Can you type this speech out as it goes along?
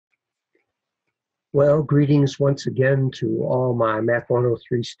Well, greetings once again to all my Math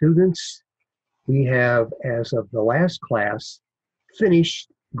 103 students. We have, as of the last class, finished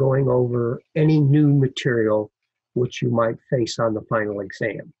going over any new material which you might face on the final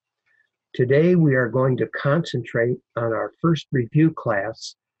exam. Today, we are going to concentrate on our first review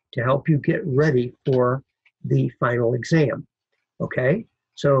class to help you get ready for the final exam. Okay,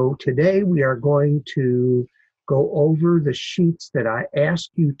 so today we are going to go over the sheets that I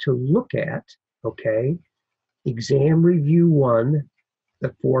asked you to look at, okay? Exam Review 1,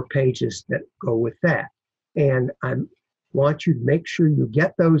 the 4 pages that go with that. And I want you to make sure you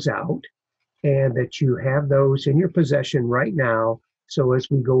get those out and that you have those in your possession right now. So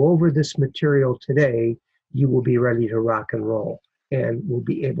as we go over this material today, you will be ready to rock and roll and we'll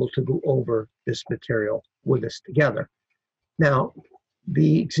be able to go over this material with us together. Now,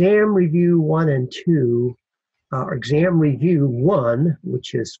 the Exam Review 1 and 2, Exam Review 1,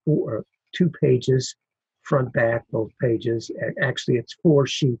 which is 2 pages, front, back, both pages, actually it's 4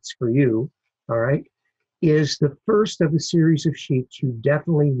 sheets for you, all right, is the first of a series of sheets you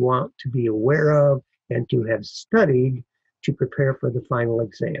definitely want to be aware of and to have studied to prepare for the final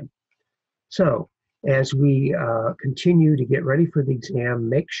exam. So, as we continue to get ready for the exam,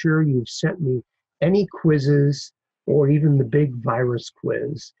 make sure you've sent me any quizzes or even the big virus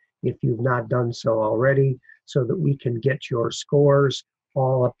quiz if you've not done so already, so that we can get your scores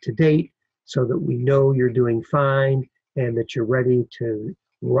all up to date, so that we know you're doing fine and that you're ready to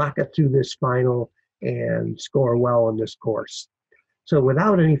rock it through this final and score well on this course. So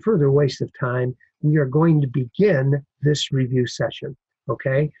without any further waste of time, we are going to begin this review session,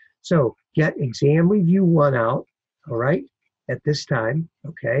 okay? So get Exam Review 1 out, all right, at this time,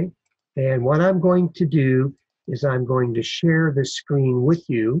 okay? And what I'm going to do is I'm going to share the screen with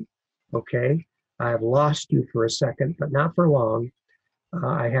you, okay? I've lost you for a second, but not for long.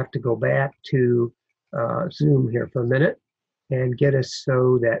 I have to go back to Zoom here for a minute and get us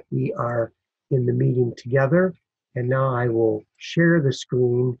so that we are in the meeting together. And now I will share the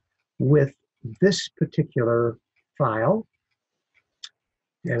screen with this particular file.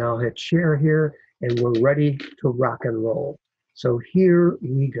 And I'll hit share here and we're ready to rock and roll. So here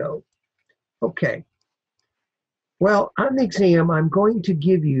we go. Okay. Well, on the exam, I'm going to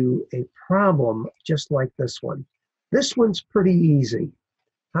give you a problem just like this one. This one's pretty easy.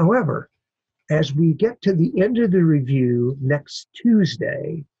 However, as we get to the end of the review next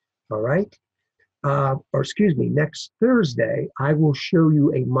Tuesday, all right, next Thursday, I will show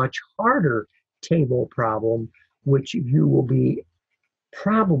you a much harder table problem, which you will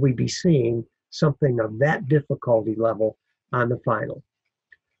probably be seeing something of that difficulty level on the final.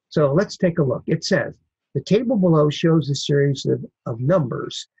 So let's take a look. It says, the table below shows a series of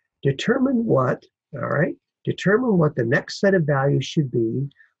numbers. Determine what the next set of values should be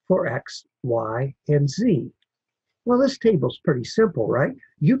for X, Y, and Z. Well, this table's pretty simple, right?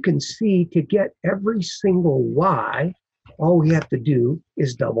 You can see to get every single Y, all we have to do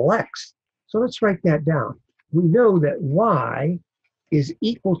is double X. So let's write that down. We know that Y is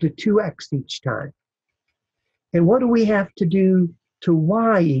equal to 2X each time. And what do we have to do to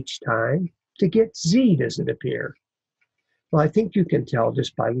Y each time to get Z, does it appear? Well, I think you can tell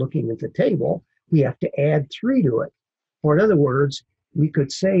just by looking at the table, we have to add 3 to it. Or in other words, we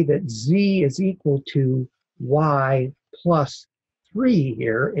could say that Z is equal to Y plus 3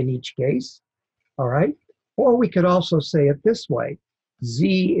 here in each case, all right? Or we could also say it this way,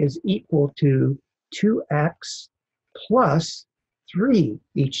 Z is equal to 2X plus 3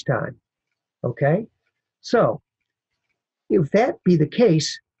 each time, okay? So if that be the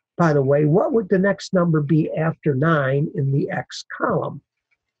case, by the way, what would the next number be after 9 in the X column?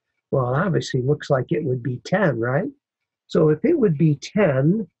 Well, obviously looks like it would be 10, right? So if it would be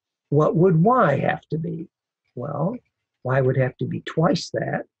 10, what would Y have to be? Well, Y would have to be twice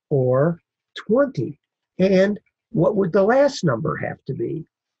that, or 20. And what would the last number have to be?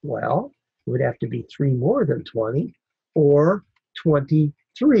 Well, it would have to be 3 more than 20, or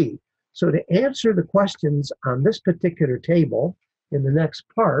 23. So to answer the questions on this particular table, in the next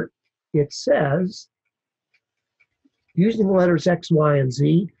part, it says, using the letters X, Y, and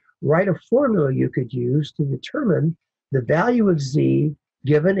Z, write a formula you could use to determine the value of Z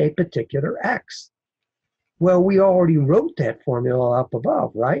given a particular X. Well, we already wrote that formula up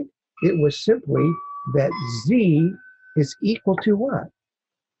above, right? It was simply that Z is equal to what?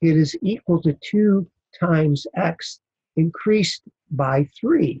 It is equal to 2 times X increased by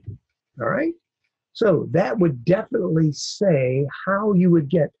 3, all right? So that would definitely say how you would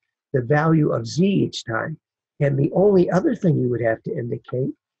get the value of Z each time. And the only other thing you would have to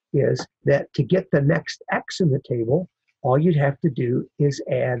indicate is that to get the next X in the table, all you'd have to do is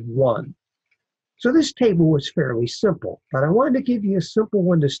add 1. So this table was fairly simple, but I wanted to give you a simple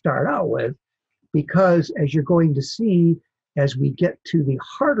one to start out with because as you're going to see, as we get to the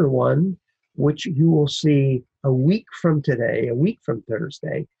harder one, which you will see a week from today, a week from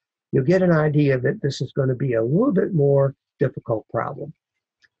Thursday, you'll get an idea that this is going to be a little bit more difficult problem.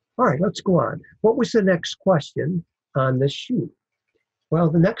 All right, let's go on. What was the next question on this sheet? Well,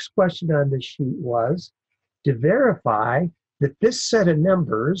 the next question on this sheet was to verify that this set of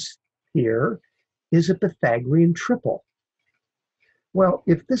numbers here is a Pythagorean triple. Well,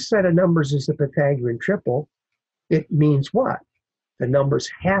 if this set of numbers is a Pythagorean triple, it means what? The numbers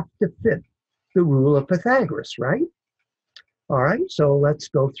have to fit the rule of Pythagoras, right? All right, so let's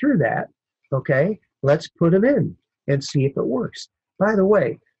go through that, okay? Let's put them in and see if it works. By the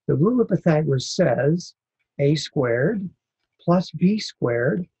way, the rule of Pythagoras says a squared plus b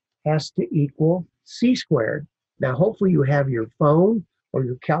squared has to equal c squared. Now, hopefully you have your phone or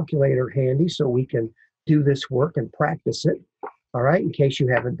your calculator handy so we can do this work and practice it, all right, in case you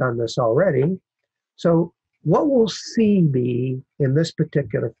haven't done this already. So what will c be in this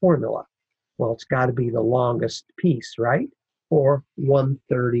particular formula? Well, it's got to be the longest piece, right? Or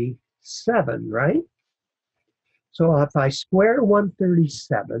 137, right? So if I square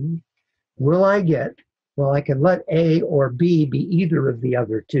 137, will I get, well, I can let a or b be either of the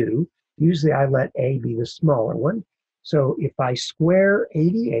other two. Usually I let a be the smaller one. So if I square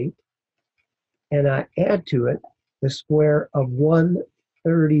 88 and I add to it the square of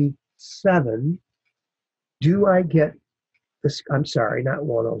 137, do I get this? I'm sorry, not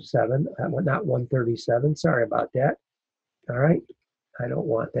 107, not 137. Sorry about that. All right, I don't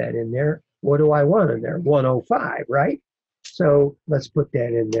want that in there. What do I want in there? 105, right? So let's put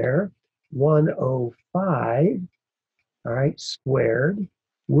that in there. 105, all right, squared.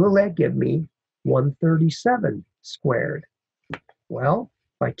 Will that give me 137 squared? Well,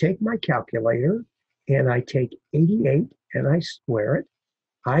 if I take my calculator and I take 88 and I square it,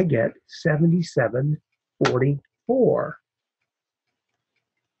 I get 7744.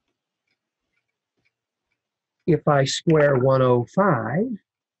 If I square 105,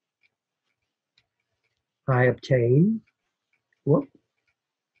 I obtain, whoop,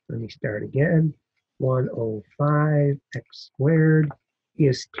 let me start again. 105 x squared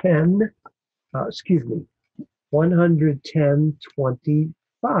is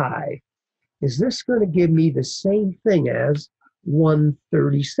 110.25. Is this going to give me the same thing as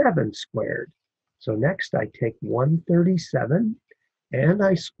 137 squared? So next I take 137 and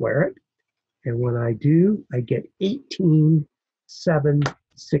I square it. And when I do, I get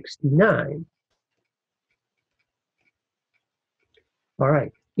 18,769. All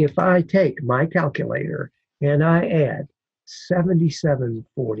right, if I take my calculator and I add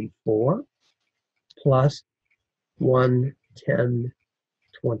 7744 plus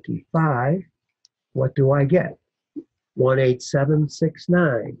 110.25, what do I get?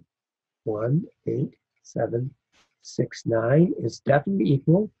 18769. 18769 is definitely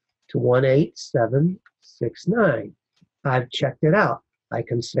equal to 18769. I've checked it out. I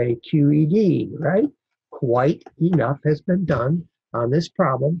can say QED, right? Quite enough has been done on this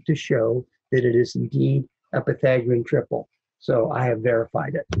problem to show that it is indeed a Pythagorean triple. So I have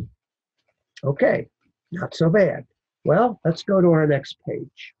verified it. Okay, not so bad. Well, let's go to our next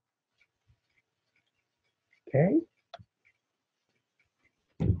page. Okay.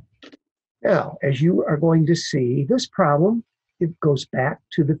 Now, as you are going to see, this problem, it goes back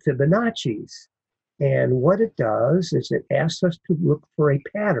to the Fibonacci's. And what it does is it asks us to look for a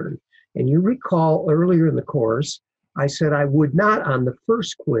pattern. And you recall earlier in the course, I said I would not, on the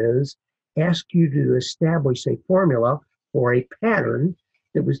first quiz, ask you to establish a formula for a pattern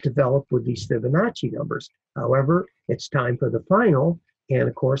that was developed with these Fibonacci numbers. However, it's time for the final. And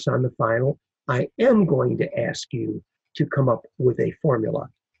of course, on the final, I am going to ask you to come up with a formula.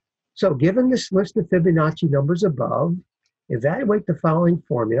 So given this list of Fibonacci numbers above, evaluate the following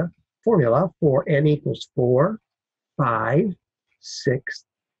formula for n equals 4, 5, 6,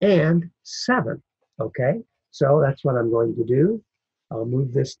 and 7. Okay, so that's what I'm going to do. I'll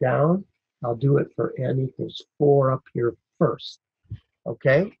move this down. I'll do it for n equals 4 up here first.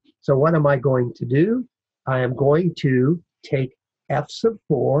 Okay, so what am I going to do? I am going to take f sub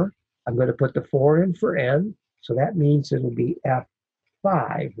 4. I'm going to put the 4 in for n, so that means it'll be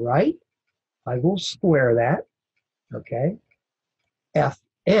f5, right? I will square that, okay?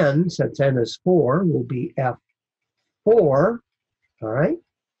 Fn, since n is 4, will be f4, all right?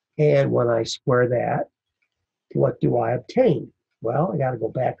 And when I square that, what do I obtain? Well, I got to go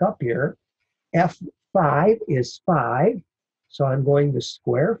back up here. f5 is 5, so I'm going to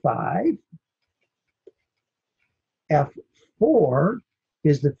square 5. f4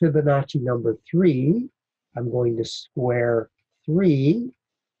 is the Fibonacci number 3. I'm going to square 3.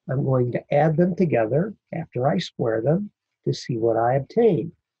 I'm going to add them together after I square them to see what I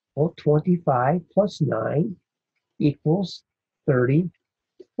obtain. Well, 25 plus 9 equals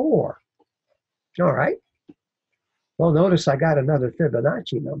 34. All right. Well, notice I got another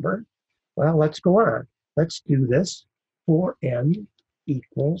Fibonacci number. Well, let's go on. Let's do this for n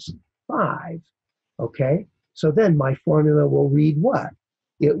equals 5. Okay, so then my formula will read what?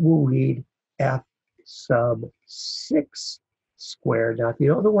 It will read f sub 6 squared. Now, if you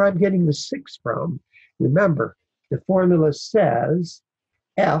don't know where I'm getting the 6 from, remember, the formula says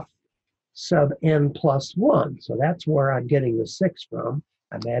f sub n plus 1. So that's where I'm getting the 6 from.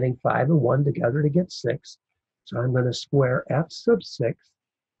 I'm adding 5 and 1 together to get 6. So I'm going to square f sub 6.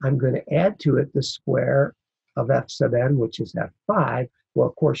 I'm going to add to it the square of f sub n, which is f5. Well,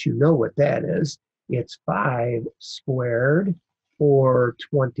 of course, you know what that is. It's 5 squared, or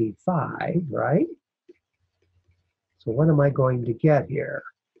 25, right? So what am I going to get here?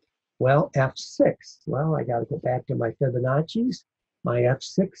 Well, f6. Well, I got to go back to my Fibonacci's. My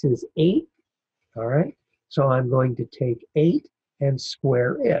f6 is 8, all right? So I'm going to take 8 and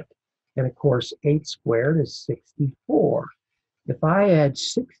square it. And of course, 8 squared is 64. If I add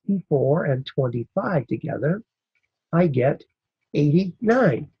 64 and 25 together, I get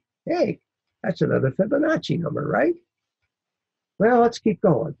 89. Hey, that's another Fibonacci number, right? Well, let's keep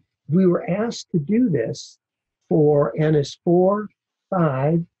going. We were asked to do this for n is 4,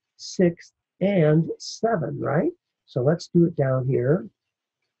 5, 6, and 7, right? So let's do it down here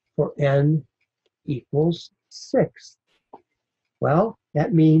for n equals 6. Well,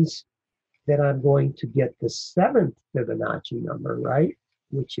 that means that I'm going to get the 7th Fibonacci number, right?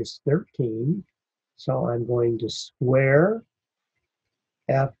 Which is 13. So I'm going to square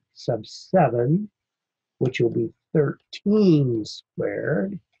f sub 7, which will be 13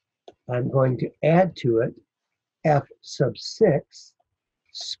 squared. I'm going to add to it f sub 6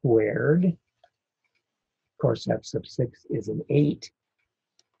 squared. Of course, f sub 6 is an 8.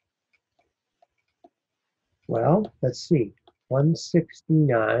 Well, let's see.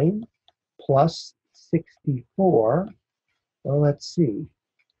 169 plus 64. Well, let's see.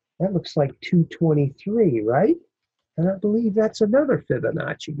 That looks like 223, right? And I believe that's another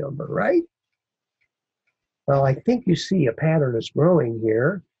Fibonacci number, right? Well, I think you see a pattern is growing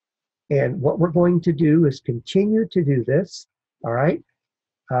here. And what we're going to do is continue to do this, all right,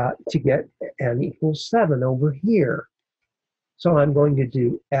 to get n equals 7 over here. So I'm going to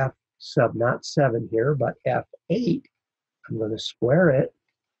do f sub, not 7 here, but f8. I'm going to square it,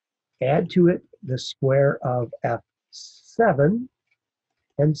 add to it the square of f7,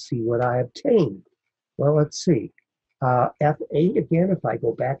 and see what I obtain. Well, let's see. F8, again, if I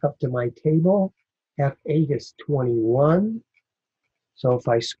go back up to my table, F8 is 21. So if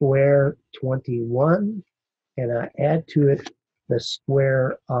I square 21 and I add to it the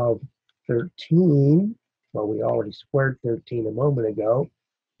square of 13, well, we already squared 13 a moment ago,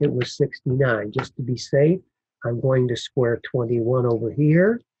 it was 69. Just to be safe, I'm going to square 21 over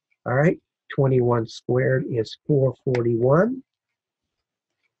here. All right, 21 squared is 441.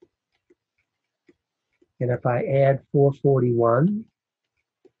 And if I add 441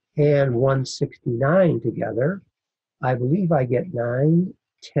 and 169 together, I believe I get 9,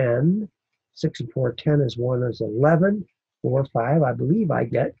 10. 6 and 4, 10 is 1 is 11. 4, 5, I believe I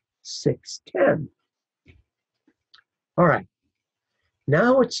get 610. All right.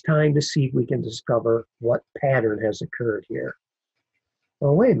 Now it's time to see if we can discover what pattern has occurred here.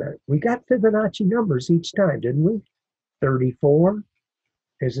 Well, wait a minute. We got Fibonacci numbers each time, didn't we? 34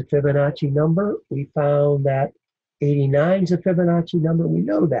 is a Fibonacci number. We found that 89 is a Fibonacci number. We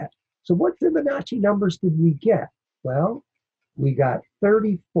know that. So what Fibonacci numbers did we get? Well, we got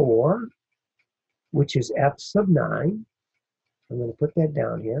 34, which is f sub 9. I'm going to put that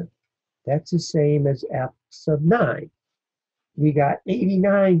down here. That's the same as f sub 9. We got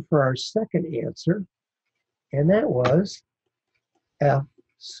 89 for our second answer, and that was f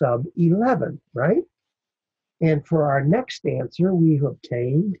sub 11, right? And for our next answer, we've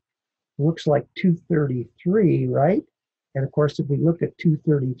obtained, looks like 233, right? And of course, if we look at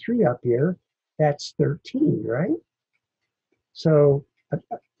 233 up here, that's 13, right? So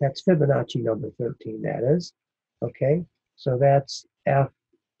that's Fibonacci number 13, that is. Okay, so that's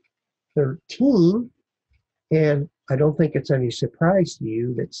F13. And I don't think it's any surprise to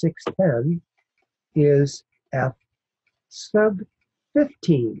you that 610 is F sub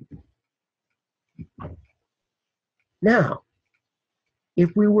 15. Now,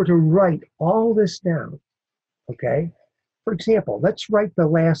 if we were to write all this down, okay, for example, let's write the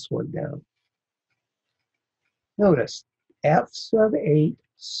last one down. Notice, f sub 8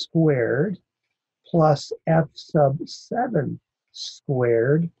 squared plus f sub 7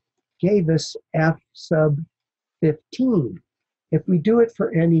 squared gave us f sub 15. If we do it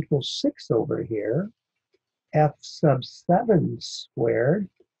for n equals 6 over here, f sub 7 squared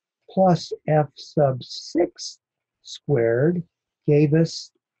plus f sub 6 squared gave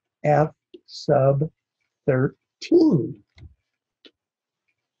us f sub 13.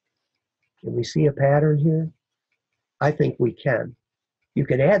 Can we see a pattern here? I think we can. You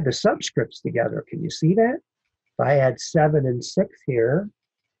can add the subscripts together. Can you see that? If I add 7 and 6 here,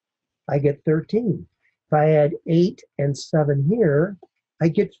 I get 13. If I add 8 and 7 here, I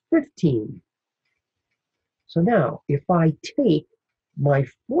get 15. So now, if I take my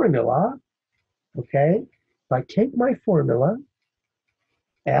formula, okay, if I take my formula,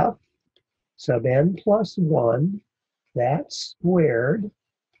 f sub n plus 1, that squared,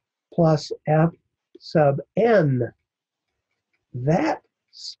 plus f sub n, that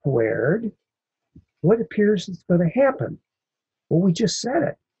squared, what appears is going to happen? Well, we just said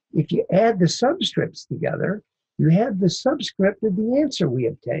it. If you add the subscripts together, you have the subscript of the answer we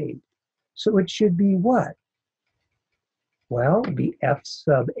obtained. So it should be what? Well, it'd be f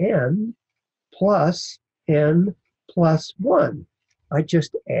sub n plus n plus 1. I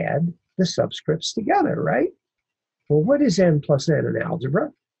just add the subscripts together, right? Well, what is n plus n in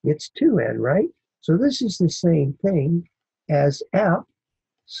algebra? It's 2n, right? So this is the same thing as f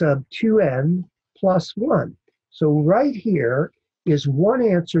sub 2n plus 1. So right here is one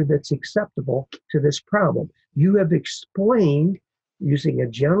answer that's acceptable to this problem. You have explained, using a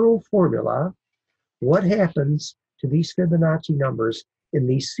general formula, what happens to these Fibonacci numbers in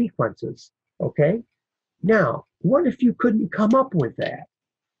these sequences, okay? Now, what if you couldn't come up with that?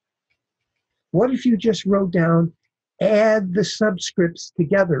 What if you just wrote down, add the subscripts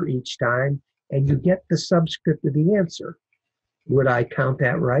together each time, and you get the subscript of the answer? Would I count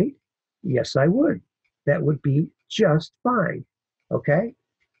that right? Yes, I would. That would be just fine, okay?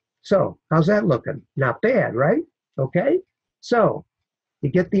 So, how's that looking? Not bad, right? Okay? So, you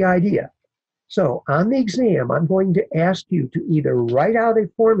get the idea. So, on the exam, I'm going to ask you to either write out a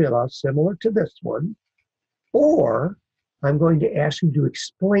formula similar to this one, or I'm going to ask you to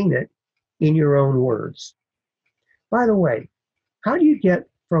explain it in your own words. By the way, how do you get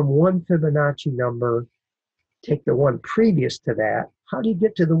from one Fibonacci number, take the one previous to that, how do you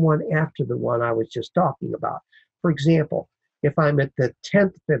get to the one after the one I was just talking about? For example, if I'm at the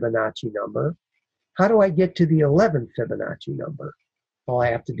 10th Fibonacci number, how do I get to the 11th Fibonacci number? All I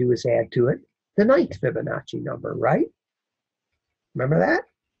have to do is add to it the 9th Fibonacci number, right? Remember that?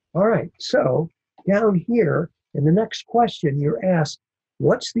 All right, so down here in the next question, you're asked,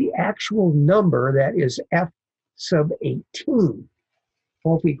 what's the actual number that is f sub 18?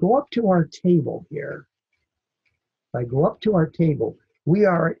 Well, if we go up to our table here, if I go up to our table, we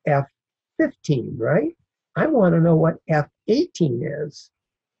are at F15, right? I want to know what F18 is.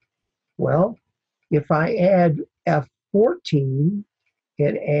 Well, if I add F14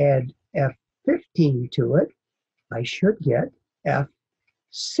 and add F15 to it, I should get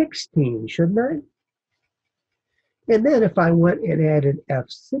F16, shouldn't I? And then if I went and added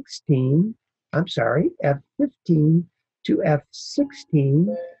F15 to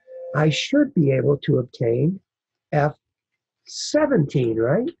F16, I should be able to obtain F17,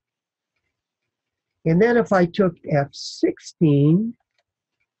 right? And then if I took F16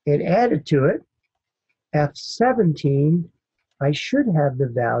 and added to it F17, I should have the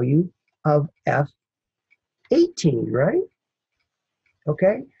value of F18, right?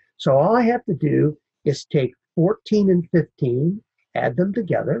 Okay, so all I have to do is take 14 and 15, add them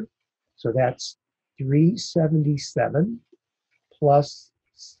together. So that's 377 plus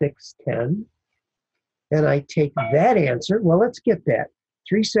 610. And I take that answer. Well, let's get that.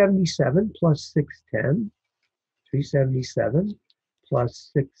 377 plus 610. 377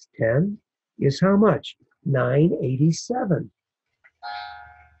 plus 610 is how much? 987.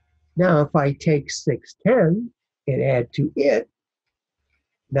 Now, if I take 610 and add to it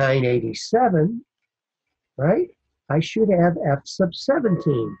 987, right? I should have f sub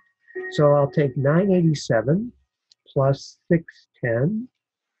 17. So I'll take 987 plus 610,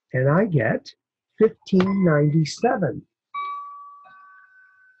 and I get 1597.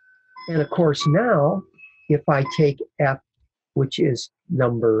 And of course now, if I take f, which is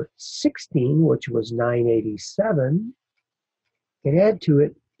number 16, which was 987, and add to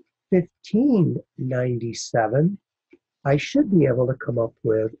it 1597, I should be able to come up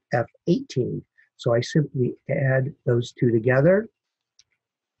with F18. So I simply add those two together.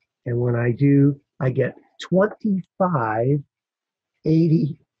 And when I do, I get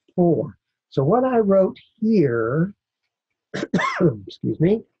 2584. So what I wrote here excuse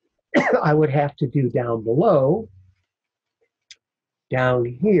me, I would have to do down below, down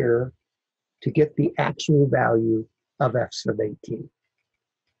here, to get the actual value of f sub 18.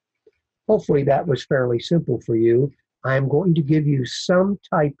 Hopefully that was fairly simple for you. I'm going to give you some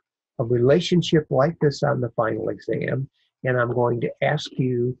type of relationship like this on the final exam, and I'm going to ask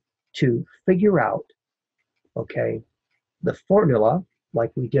you to figure out, okay, the formula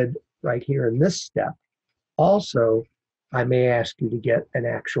like we did right here in this step. Also, I may ask you to get an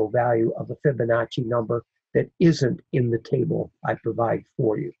actual value of a Fibonacci number that isn't in the table I provide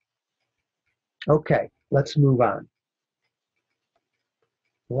for you. Okay, let's move on.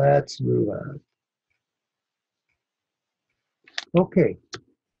 Let's move on. Okay,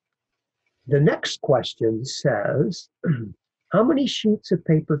 the next question says, how many sheets of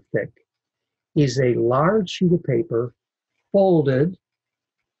paper thick is a large sheet of paper folded?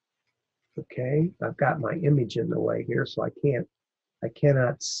 Okay, I've got my image in the way here, so I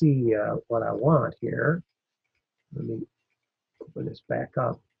cannot see what I want here. Let me open this back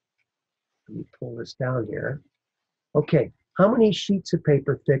up. Let me pull this down here. Okay, how many sheets of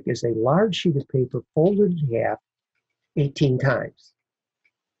paper thick is a large sheet of paper folded in half 18 times?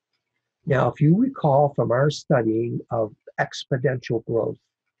 Now, if you recall from our studying of exponential growth,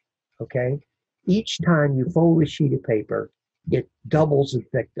 okay, each time you fold a sheet of paper, it doubles in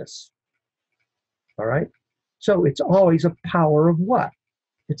thickness. All right? So it's always a power of what?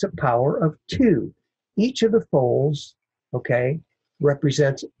 It's a power of 2. Each of the folds, okay,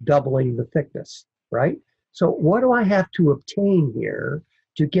 represents doubling the thickness, right? So what do I have to obtain here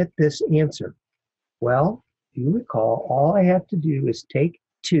to get this answer? Well, you recall, all I have to do is take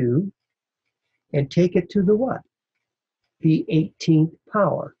 2 and take it to the what? The 18th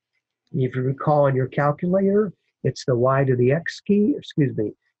power. And if you recall on your calculator, it's the y to the x key, excuse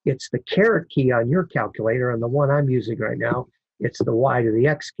me, it's the caret key on your calculator, and the one I'm using right now, it's the y to the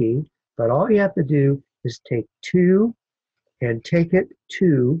x key. But all you have to do is take 2 and take it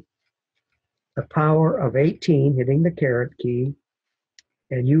to the power of 18, hitting the caret key,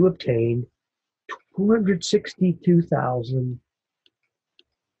 and you obtain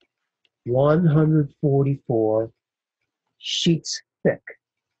 262,144 sheets thick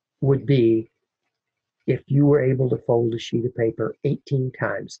would be if you were able to fold a sheet of paper 18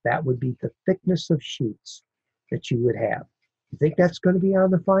 times. That would be the thickness of sheets that you would have. You think that's going to be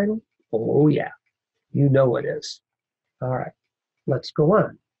on the final? Oh, yeah. You know it is. All right. Let's go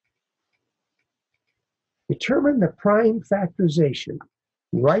on. Determine the prime factorization.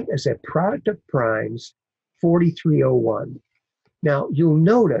 Write as a product of primes 4301. Now, you'll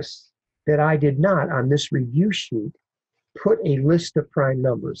notice that I did not, on this review sheet, put a list of prime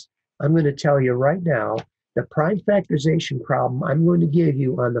numbers. I'm going to tell you right now, the prime factorization problem I'm going to give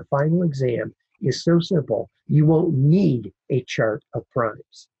you on the final exam is so simple, you won't need a chart of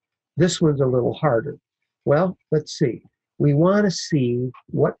primes. This one's a little harder. Well, let's see. We want to see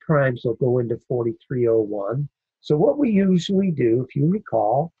what primes will go into 4301. So what we usually do, if you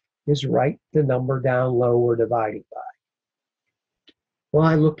recall, is write the number down low we're dividing by. Well,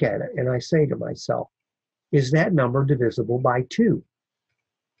 I look at it and I say to myself, is that number divisible by 2?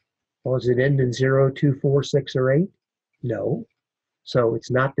 Well, does it end in 0, 2, 4, 6, or 8? No. So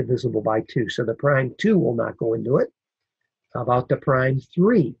it's not divisible by 2. So the prime 2 will not go into it. How about the prime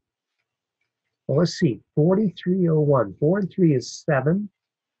 3? Well, let's see. 4301. 4 and 3 is 7,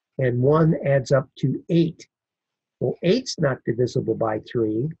 and 1 adds up to 8. Well, 8's not divisible by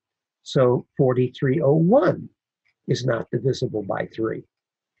 3, so 4301 is not divisible by 3.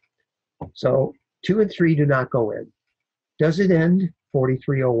 So 2 and 3 do not go in. Does it end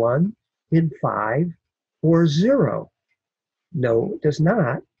 4301 in 5 or 0? No, it does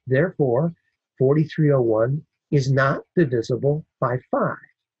not. Therefore, 4301 is not divisible by 5.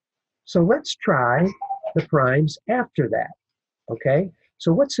 So let's try the primes after that, okay?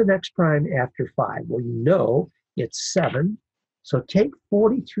 So what's the next prime after 5? Well, you know it's 7. So take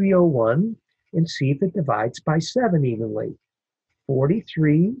 4301 and see if it divides by 7 evenly.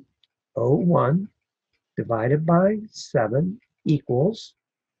 4301 divided by 7 equals,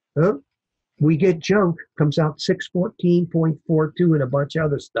 we get junk, comes out 614.42 and a bunch of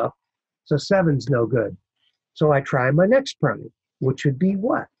other stuff. So 7's no good. So I try my next prime, which would be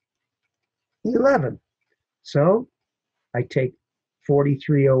what? 11. So I take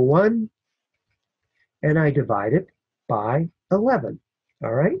 4301 and I divide it by 11.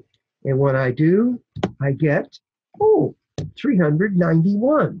 All right. And when I do, I get,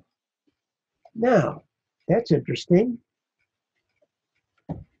 391. Now, that's interesting.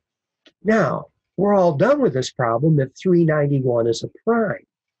 Now, we're all done with this problem if 391 is a prime.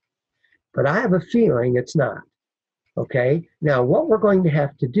 But I have a feeling it's not. Okay, now what we're going to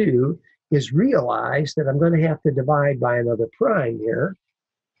have to do is realize that I'm going to have to divide by another prime here.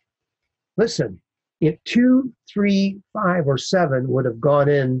 Listen, if 2, 3, 5, or 7 would have gone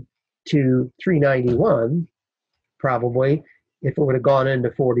in to 391, probably, if it would have gone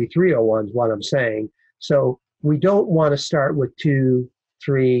into 4301 is what I'm saying. So we don't want to start with 2,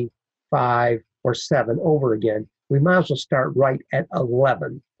 3, 5, or 7 over again. We might as well start right at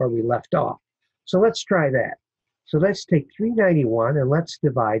 11 where we left off. So let's try that. So let's take 391 and let's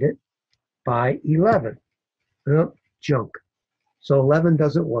divide it by 11. Oh, junk. So 11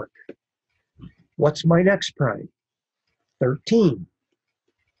 doesn't work. What's my next prime? 13.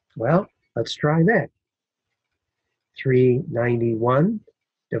 Well, let's try that. 391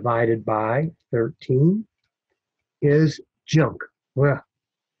 divided by 13 is junk. Well,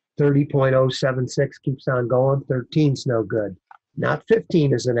 30.076 keeps on going. 13's no good. Not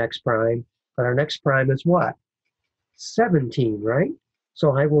 15 is the next prime, but our next prime is what? 17, right?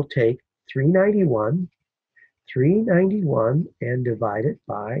 So I will take 391 and divide it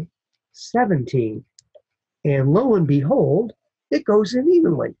by 17. And lo and behold, it goes in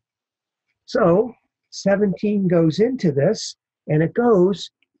evenly. So 17 goes into this, and it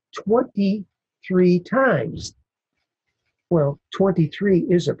goes 23 times. Well, 23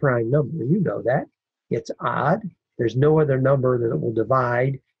 is a prime number. You know that. It's odd. There's no other number that it will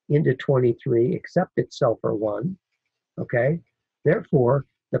divide into 23 except itself or 1. Okay? Therefore,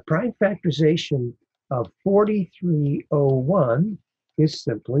 the prime factorization of 4301 is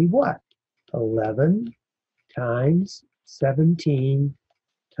simply what? 11 times 17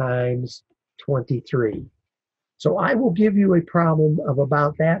 times 23. So I will give you a problem of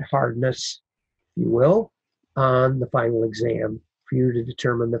about that hardness, if you will, on the final exam for you to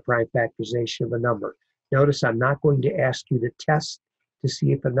determine the prime factorization of a number. Notice I'm not going to ask you to test to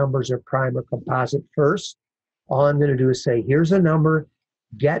see if the numbers are prime or composite first. All I'm going to do is say, here's a number,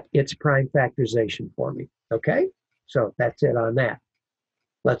 get its prime factorization for me. Okay? So that's it on that.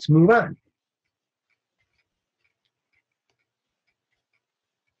 Let's move on.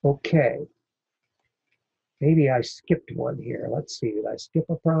 Okay. Maybe I skipped one here. Let's see. Did I skip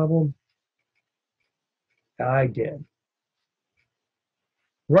a problem? I did.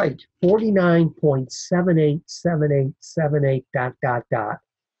 Right. 49.787878 ...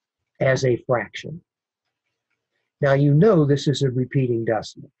 as a fraction. Now, you know this is a repeating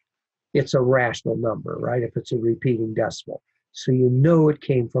decimal. It's a rational number, right? If it's a repeating decimal. So you know it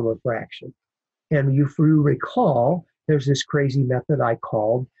came from a fraction. And if you recall, there's this crazy method I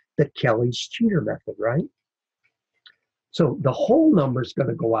called the Kelly's cheater method, right? So the whole number is going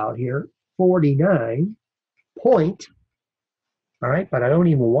to go out here, 49 point, all right? But I don't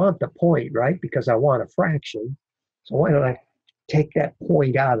even want the point, right? Because I want a fraction. So why don't I take that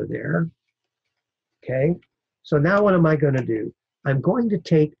point out of there? Okay, so now what am I going to do? I'm going to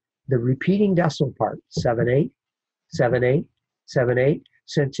take the repeating decimal part, 78, 78, 78.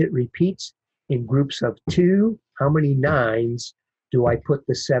 Since it repeats in groups of 2, how many 9s do I put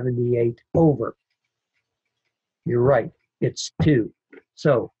the 78 over? You're right, it's 2.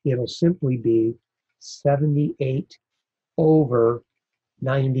 So it'll simply be 78 over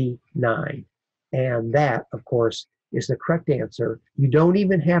 99. And that, of course, is the correct answer. You don't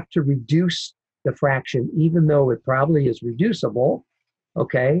even have to reduce the fraction, even though it probably is reducible.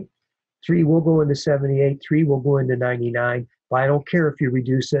 Okay, 3 will go into 78, 3 will go into 99, but I don't care if you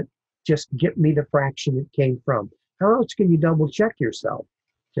reduce it. Just get me the fraction it came from. How else can you double check yourself?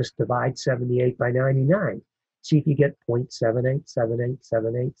 Just divide 78 by 99. See if you get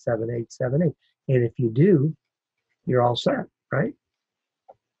 0.7878787878. And if you do, you're all set, right?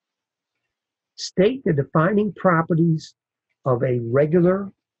 State the defining properties of a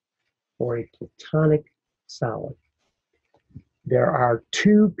regular or a platonic solid. There are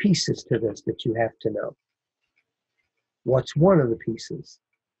 2 pieces to this that you have to know. What's one of the pieces?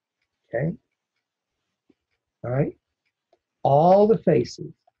 Okay. All right. All the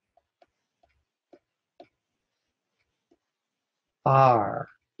faces are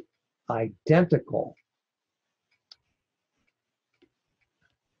identical.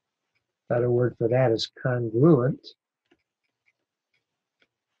 Better word for that is congruent.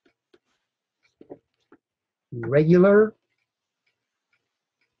 Regular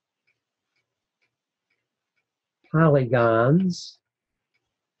polygons.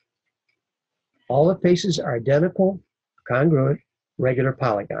 All the faces are identical, congruent, regular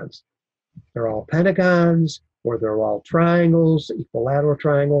polygons. They're all pentagons, or they're all triangles, equilateral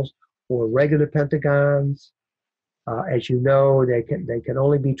triangles, or regular pentagons. As you know, they can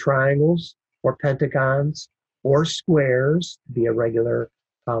only be triangles or pentagons or squares to be a regular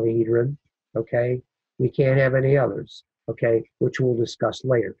polyhedron. Okay, We can't have any others, okay, which we'll discuss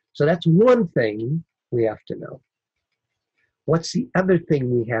later. So that's one thing we have to know. What's the other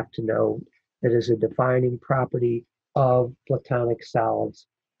thing we have to know that is a defining property of Platonic solids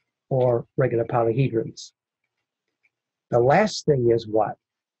or regular polyhedrons? The last thing is what?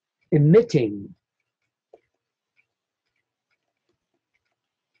 Emitting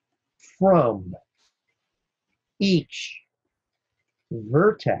from each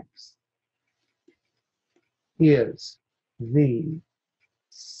vertex is the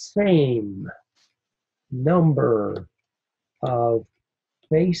same number of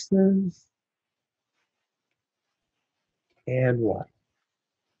faces and what?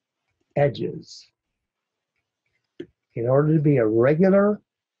 Edges. In order to be a regular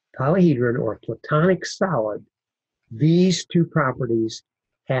polyhedron or a Platonic solid, these two properties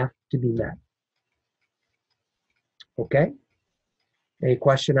have to be met. Okay? Any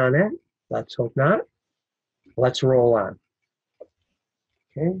question on that? Let's hope not. Let's roll on.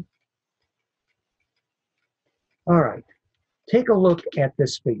 Okay? All right. Take a look at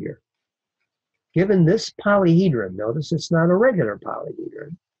this figure. Given this polyhedron, notice it's not a regular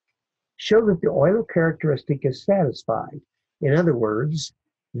polyhedron, show that the Euler characteristic is satisfied. In other words,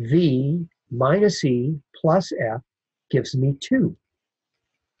 V minus E plus F gives me 2.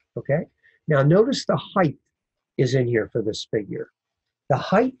 Okay? Now notice the height is in here for this figure. The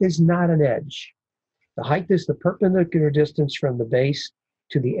height is not an edge. The height is the perpendicular distance from the base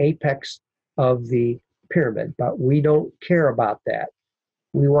to the apex of the pyramid, but we don't care about that.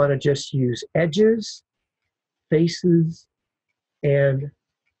 We want to just use edges, faces, and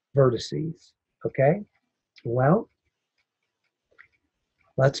vertices. Okay? Well,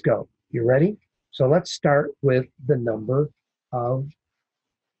 let's go. You ready? So let's start with the number of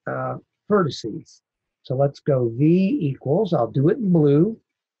vertices. So let's go V equals, I'll do it in blue.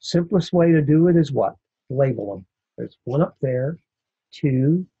 Simplest way to do it is what? Label them. There's 1 up there,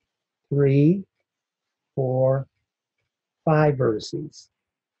 2, 3, 4, 5 vertices.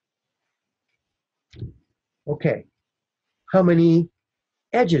 Okay, how many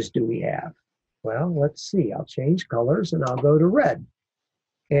edges do we have? Well, let's see. I'll change colors and I'll go to red.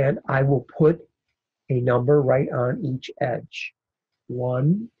 And I will put a number right on each edge.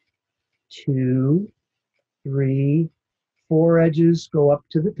 1, 2, 3, 4 edges go up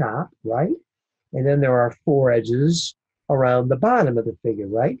to the top, right? And then there are 4 edges around the bottom of the figure,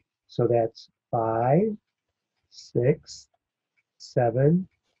 right? So that's 5, 6, 7,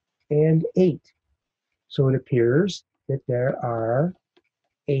 and 8. So it appears that there are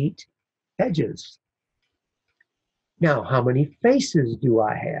 8 edges. Now, how many faces do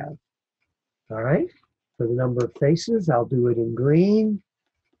I have? All right, for the number of faces, I'll do it in green.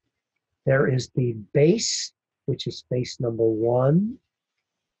 There is the base, which is face number 1.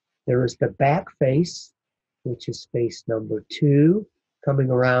 There is the back face, which is face number 2,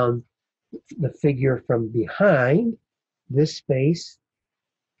 coming around the figure from behind. This face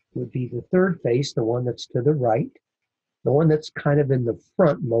would be the third face, the one that's to the right. The one that's kind of in the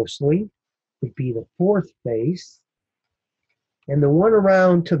front mostly would be the fourth face. And the one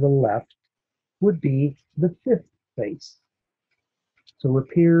around to the left would be the fifth face. So it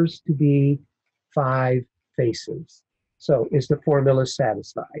appears to be 5 faces. So is the formula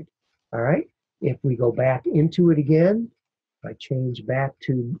satisfied? All right. If we go back into it again, I change back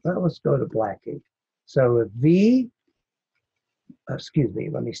to, well, let's go to black ink. So V, excuse me,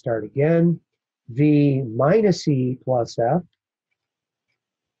 let me start again. V minus E plus F.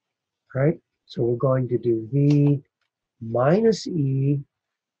 All right. So we're going to do V minus E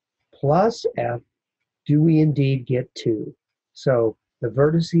plus F. Do we indeed get 2? So the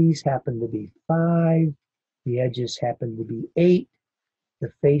vertices happen to be 5. The edges happen to be 8.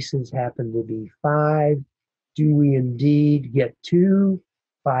 The faces happen to be 5. Do we indeed get 2?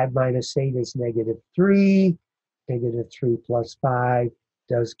 5 minus 8 is -3. -3 plus 5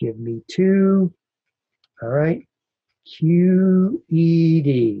 does give me 2. All right.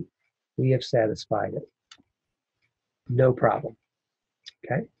 QED. We have satisfied it. No problem.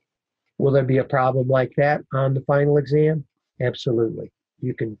 Okay. Will there be a problem like that on the final exam? Absolutely.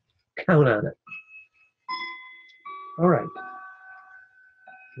 You can count on it. All right.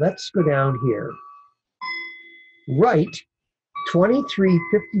 Let's go down here. Write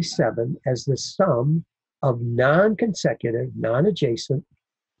 2357 as the sum of non-consecutive, non-adjacent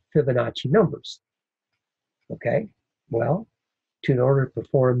Fibonacci numbers. Okay, well, in order to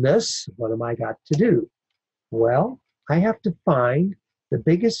perform this, what am I got to do? Well, I have to find the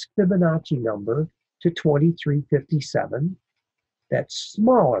biggest Fibonacci number to 2357. That's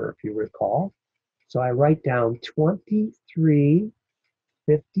smaller, if you recall. So I write down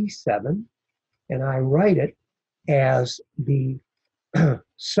 2357, and I write it as the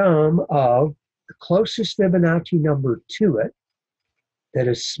sum of the closest Fibonacci number to it that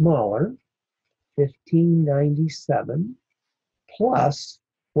is smaller, 1597, plus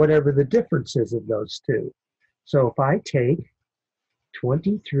whatever the difference is of those two. So if I take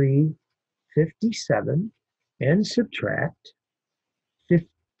 2357 and subtract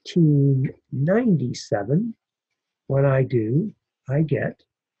 1597, when I do, I get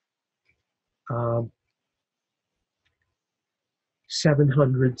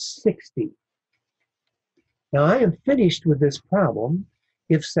 760. Now I am finished with this problem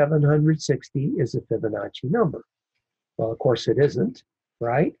if 760 is a Fibonacci number. Well, of course it isn't,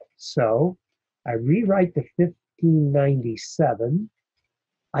 right? So I rewrite the 1597.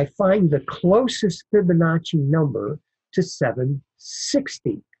 I find the closest Fibonacci number to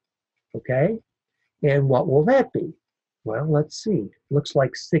 760, okay? And what will that be? Well, let's see. Looks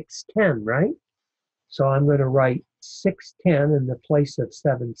like 610, right? So I'm going to write 610 in the place of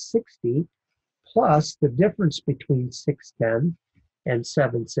 760, plus the difference between 610 and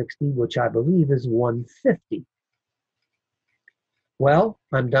 760, which I believe is 150. Well,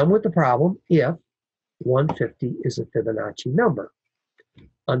 I'm done with the problem if 150 is a Fibonacci number.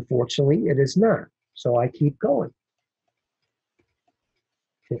 Unfortunately, it is not, so I keep going.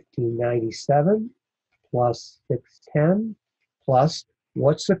 1597 plus 610 plus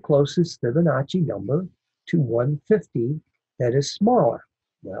what's the closest Fibonacci number to 150 that is smaller?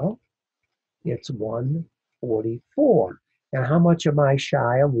 Well, it's 144. And how much am I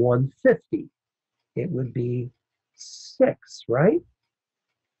shy of 150? It would be 6, right?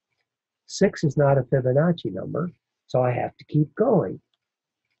 6 is not a Fibonacci number, so I have to keep going.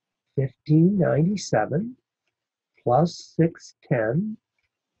 1597 plus 610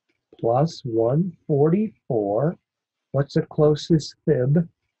 plus 144. What's the closest fib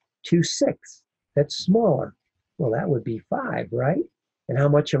to 6 that's smaller? Well, that would be 5, right? And how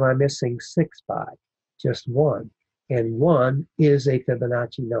much am I missing 6 by? Just 1. And 1 is a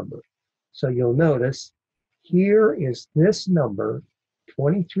Fibonacci number. So you'll notice here is this number,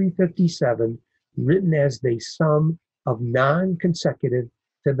 2357, written as the sum of non-consecutive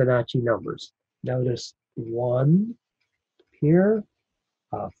Fibonacci numbers. Notice 1 here,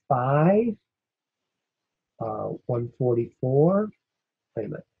 5, 144, wait a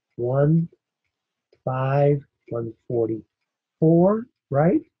minute, 1, 5, 144,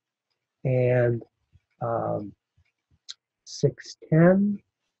 right? And 610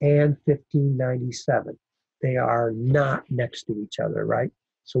 and 1597. They are not next to each other, right?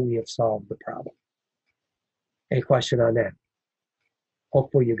 So we have solved the problem. Any question on that?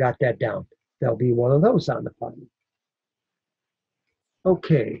 Hopefully you got that down. There'll be one of those on the final.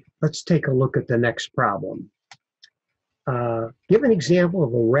 Okay, let's take a look at the next problem. Give an example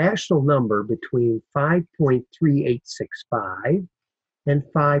of a rational number between 5.3865 and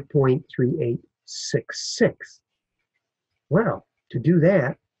 5.3866. Well, to do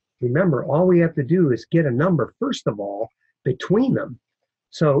that, remember, all we have to do is get a number, first of all, between them.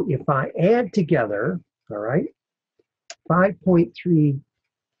 So if I add together, all right,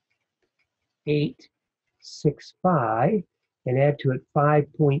 5.3865 and add to it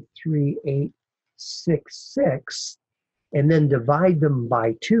 5.3866, and then divide them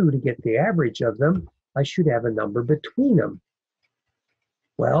by 2 to get the average of them, I should have a number between them.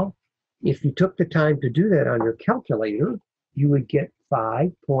 Well, if you took the time to do that on your calculator, you would get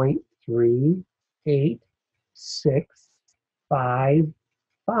 5.38655. If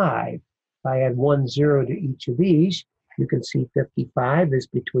I add 1 0 to each of these, you can see 55 is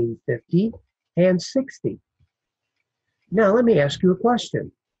between 50 and 60. Now let me ask you a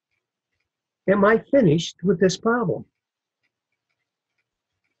question. Am I finished with this problem?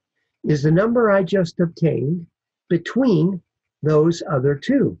 Is the number I just obtained between those other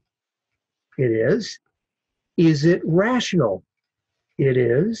two? It is. Is it rational? It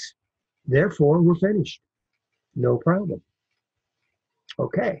is. Therefore, we're finished. No problem.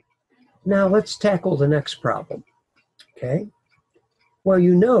 Okay. Now let's tackle the next problem. Okay. Well,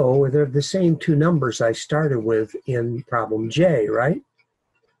 you know they're the same two numbers I started with in problem J, right?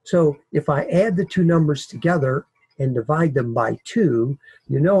 So if I add the two numbers together and divide them by 2,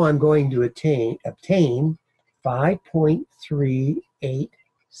 you know I'm going to obtain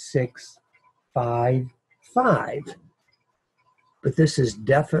 5.38655. But this is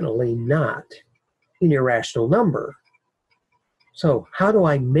definitely not an irrational number. So how do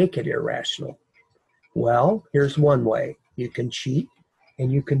I make it irrational? Well, here's one way. You can cheat,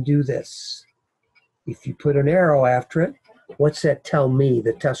 and you can do this. If you put an arrow after it, what's that tell me,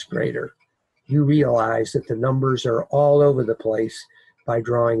 the test grader? You realize that the numbers are all over the place by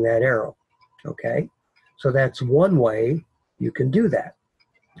drawing that arrow. Okay, so that's one way you can do that.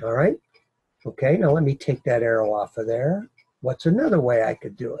 All right. Okay, now let me take that arrow off of there. What's another way I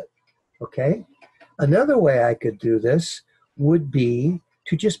could do it? Okay, another way I could do this would be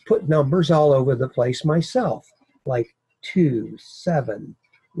to just put numbers all over the place myself, like 2, 7,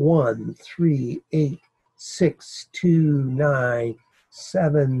 1, 3, 8, 6, 2, 9,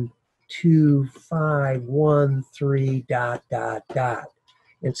 7, 2, 5, 1, 3, dot, dot, dot.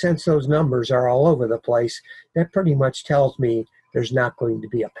 And since those numbers are all over the place, that pretty much tells me there's not going to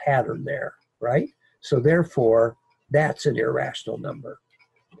be a pattern there, right? So therefore, that's an irrational number.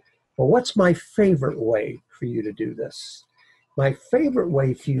 Well, what's my favorite way for you to do this? My favorite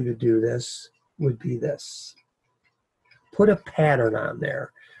way for you to do this would be this. Put a pattern on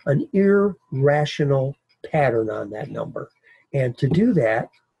there, an irrational pattern on that number. And to do that,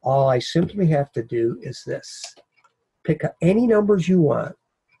 all I simply have to do is this. Pick any numbers you want,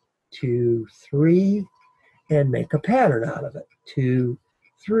 2, 3, and make a pattern out of it. 2,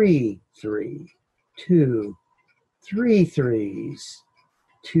 3, 3, 2, 3 threes,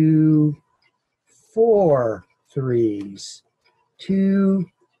 2, 4 threes, 2,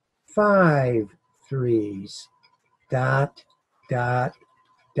 5 threes, dot, dot,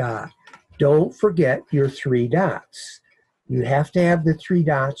 dot. Don't forget your 3 dots. You have to have the 3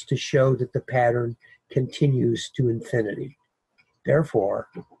 dots to show that the pattern continues to infinity. Therefore,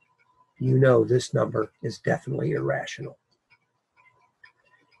 you know this number is definitely irrational.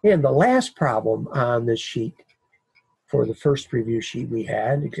 And the last problem on this sheet for the first review sheet we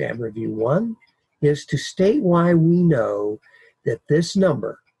had, exam review 1, is to state why we know that this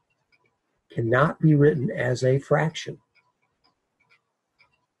number cannot be written as a fraction.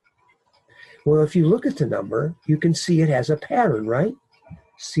 Well, if you look at the number, you can see it has a pattern, right?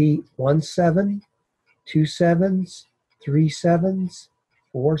 See 1 7, 2 7s, 3 7s,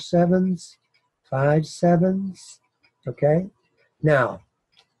 4 7s, 5 7s, okay? Now,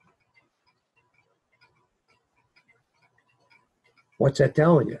 what's that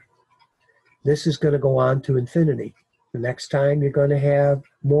telling you? This is going to go on to infinity. The next time you're going to have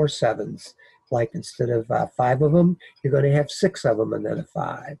more 7s. Like instead of 5 of them, you're going to have 6 of them and then a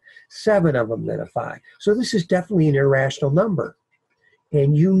 5. 7 of them, then a 5. So this is definitely an irrational number.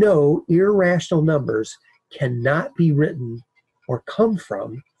 And you know irrational numbers cannot be written or come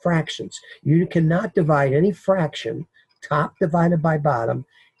from fractions. You cannot divide any fraction, top divided by bottom,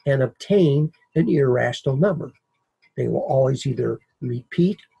 and obtain an irrational number. They will always either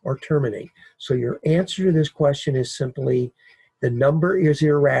repeat or terminate. So your answer to this question is simply, the number is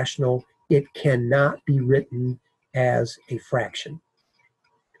irrational. It cannot be written as a fraction.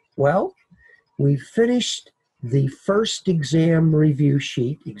 Well, we finished the first exam review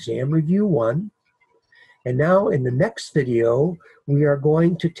sheet, exam review 1. And now in the next video, we are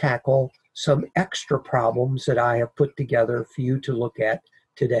going to tackle some extra problems that I have put together for you to look at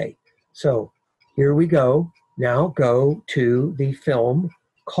today. So here we go. Now go to the film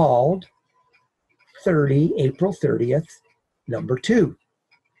called April 30th, number 2.